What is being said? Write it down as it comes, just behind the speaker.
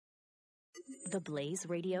The Blaze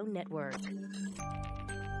Radio Network.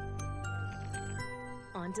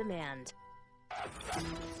 On demand.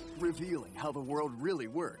 Revealing how the world really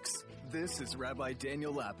works. This is Rabbi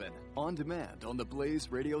Daniel Lapin, on demand on the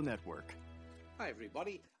Blaze Radio Network. Hi,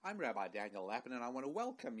 everybody. I'm Rabbi Daniel Lapin, and I want to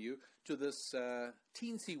welcome you to this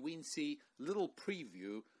teensy-weensy little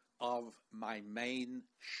preview of my main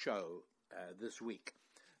show this week.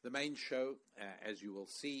 The main show, as you will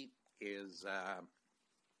see, is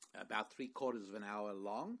about 3/4 of an hour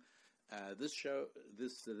long. This show,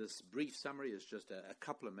 this brief summary is just a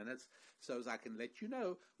couple of minutes, so as I can let you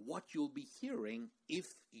know what you'll be hearing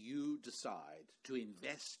if you decide to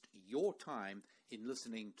invest your time in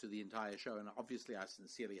listening to the entire show. And obviously, I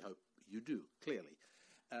sincerely hope you do, clearly.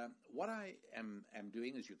 What I am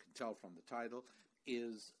doing, as you can tell from the title,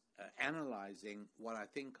 is analyzing what I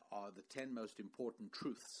think are the 10 most important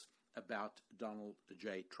truths about Donald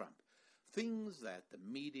J. Trump. Things that the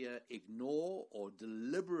media ignore or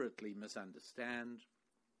deliberately misunderstand.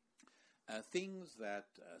 Things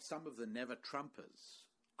that some of the never-Trumpers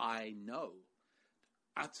I know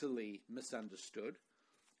utterly misunderstood.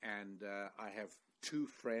 And I have two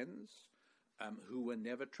friends who were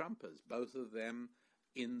never-Trumpers, both of them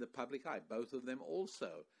in the public eye, both of them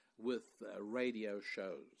also with radio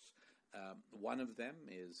shows. One of them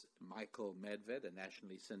is Michael Medved, a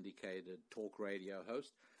nationally syndicated talk radio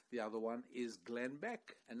host. The other one is Glenn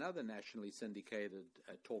Beck, another nationally syndicated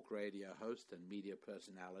talk radio host and media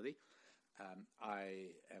personality.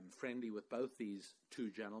 I am friendly with both these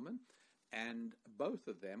two gentlemen, and both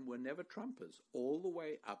of them were never Trumpers all the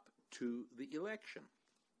way up to the election.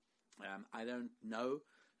 I don't know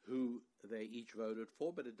who they each voted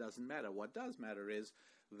for, but it doesn't matter. What does matter is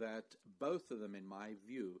that both of them, in my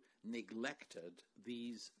view, neglected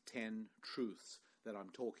these 10 truths that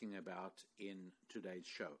I'm talking about in today's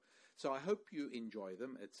show. So I hope you enjoy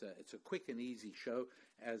them. It's a quick and easy show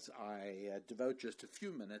as I devote just a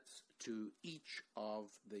few minutes to each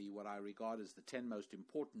of the what I regard as the 10 most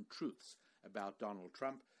important truths about Donald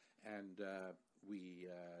Trump. And we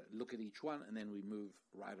look at each one, and then we move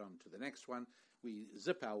right on to the next one. We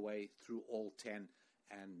zip our way through all 10,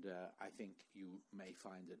 and I think you may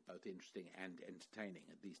find it both interesting and entertaining.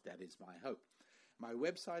 At least that is my hope. My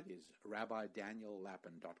website is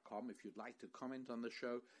rabbidaniellapin.com. If you'd like to comment on the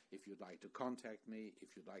show, if you'd like to contact me,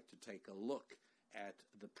 if you'd like to take a look at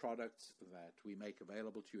the products that we make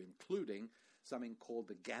available to you, including something called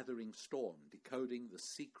The Gathering Storm, Decoding the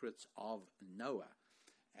Secrets of Noah.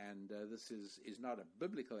 And this is not a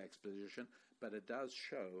biblical exposition, but it does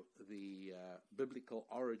show the biblical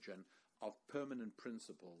origin of permanent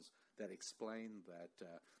principles that explain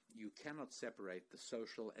that you cannot separate the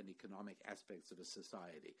social and economic aspects of a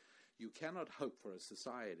society. You cannot hope for a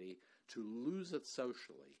society to lose it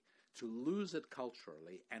socially, to lose it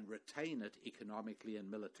culturally, and retain it economically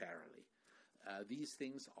and militarily. These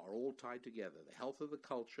things are all tied together. The health of the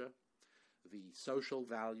culture, the social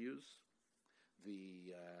values,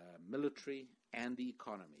 the military, and the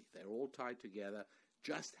economy. They're all tied together.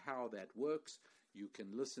 Just how that works, you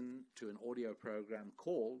can listen to an audio program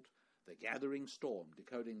called The Gathering Storm,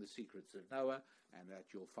 Decoding the Secrets of Noah, and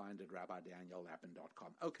that you'll find at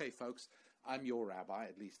rabbidaniellapin.com. Okay, folks, I'm your rabbi.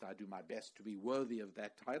 At least I do my best to be worthy of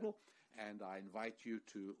that title, and I invite you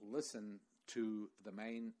to listen to the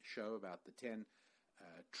main show about the 10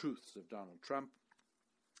 truths of Donald Trump,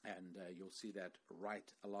 and you'll see that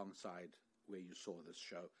right alongside where you saw this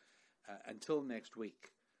show. Until next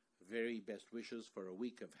week, very best wishes for a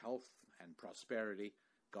week of health and prosperity.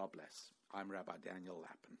 God bless. I'm Rabbi Daniel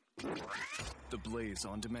Lapin. The Blaze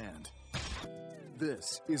on Demand.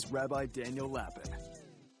 This is Rabbi Daniel Lapin.